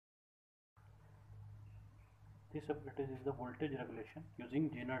This apparatus is the voltage regulation using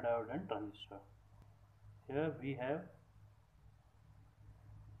Zener Diode and transistor. Here we have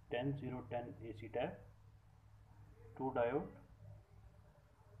 10010 AC tap, 2 diode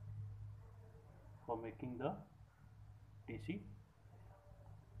for making the DC.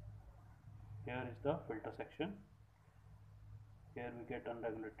 Here is the filter section. Here we get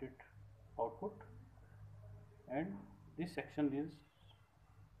unregulated output, and this section is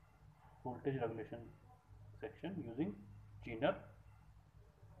voltage regulation section using Zener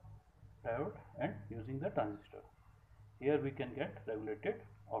diode and using the transistor. Here we can get regulated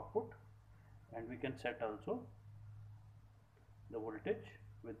output, and we can set also the voltage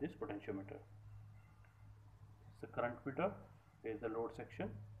with this potentiometer. This is the current meter. Here is the load section,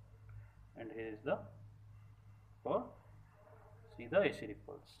 and here is the for see the AC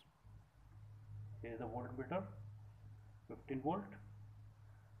ripples. Here is the voltmeter, 15 volt,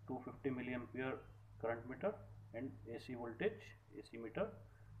 250 milliampere current meter, and AC voltage, AC meter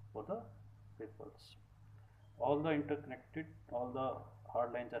for the ripples. All the interconnected, all the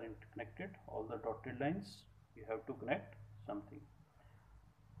hard lines are interconnected, all the dotted lines you have to connect something.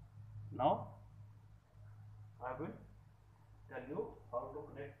 Now I will tell you how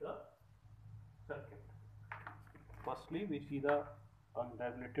to connect the circuit. Firstly, we see the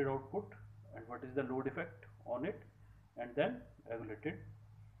unregulated output and what is the load effect on it, and then regulated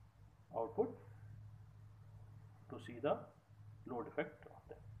output to see the load effect of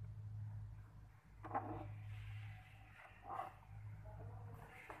that.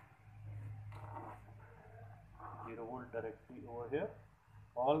 0 volt directly over here.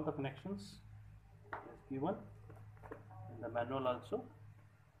 All the connections is given in the manual also.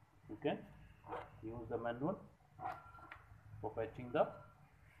 You can use the manual for fetching the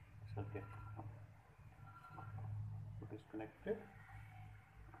circuit. It is connected,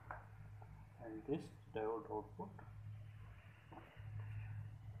 and this diode output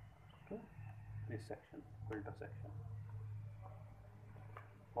to this section, filter section.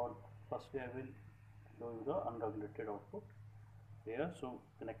 Firstly I will show you the unregulated output here. So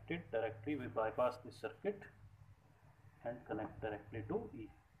connected directly, we bypass this circuit and connect directly to E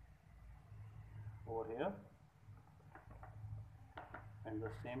over here, and the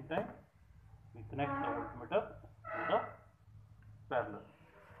same time we connect the voltmeter to the parallel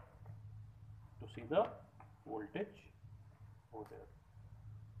to see the voltage over there,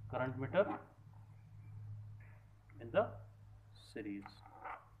 current meter in the series.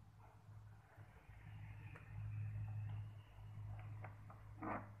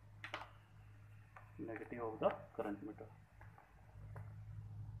 Negative of the current meter.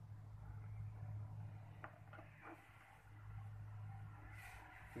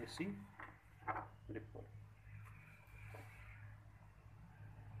 AC ripple.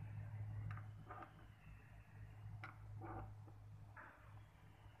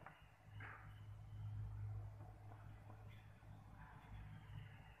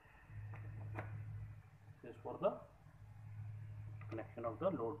 This is for the connection of the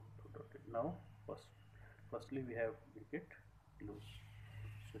load. Now firstly we have make it loose.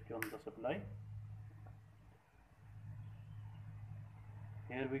 Switch on the supply.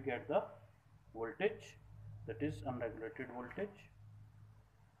 Here we get the voltage, that is unregulated voltage.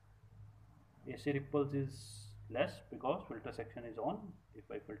 AC ripples is less because filter section is on. If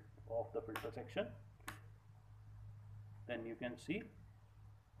I off the filter section, then you can see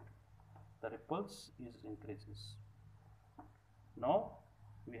the ripples is increases. Now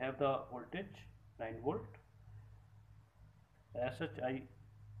we have the voltage 9 volt. As such, I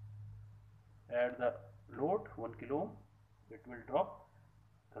add the load 1 kilo ohm, it will drop,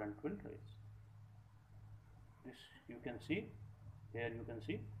 current will rise. This you can see, here you can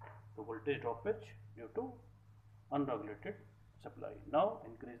see the voltage droppage due to unregulated supply. Now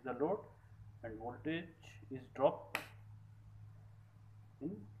increase the load and voltage is dropped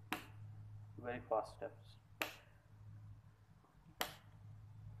in very fast steps.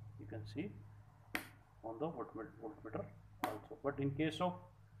 You can see on the voltmeter also. But in case of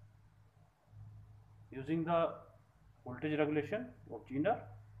using the voltage regulation of Zener,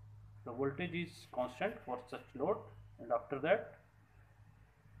 the voltage is constant for such load, and after that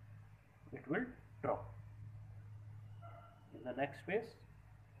it will drop. In the next phase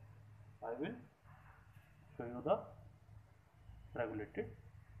I will show you the regulated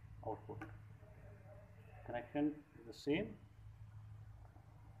output. Connection is the same.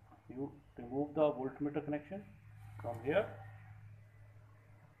 You remove the voltmeter connection from here,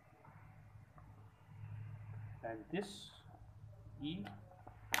 and this E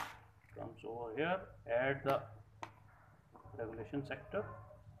comes over here. Add the regulation section.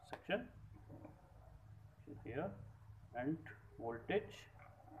 here, and voltage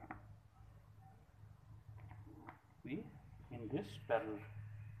be in this parallel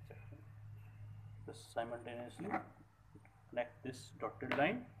section. Just simultaneously connect this dotted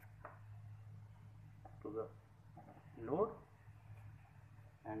line to the load,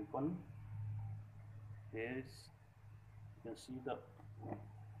 and one there is, you can see the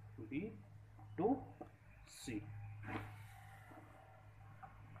B to C.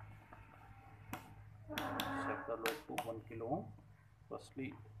 Set the load to 1 kilo ohm.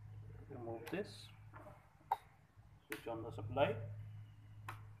 Firstly, remove this, switch on the supply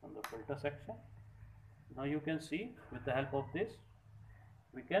on the filter section. Now you can see, with the help of this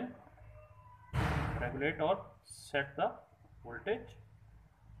we can regulate or set the voltage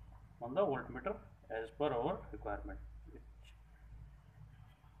on the voltmeter as per our requirement, which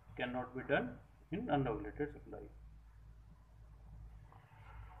cannot be done in unregulated supply.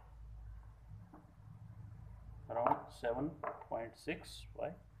 Around 7.6.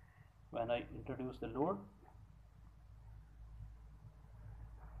 When I introduce the load,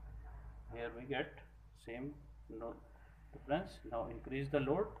 here we get same, no difference. Now increase the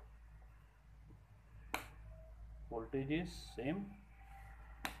load, voltage is same,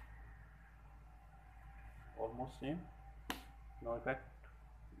 almost same, no effect,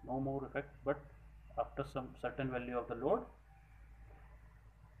 no more effect, but after some certain value of the load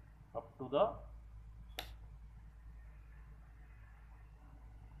up to the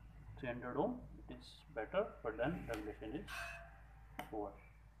 300 ohm it is better, but then regulation is poor.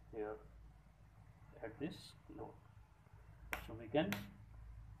 Here at this load, so we can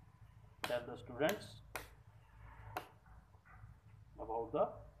tell the students about the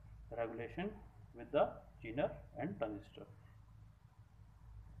regulation with the Zener and transistor.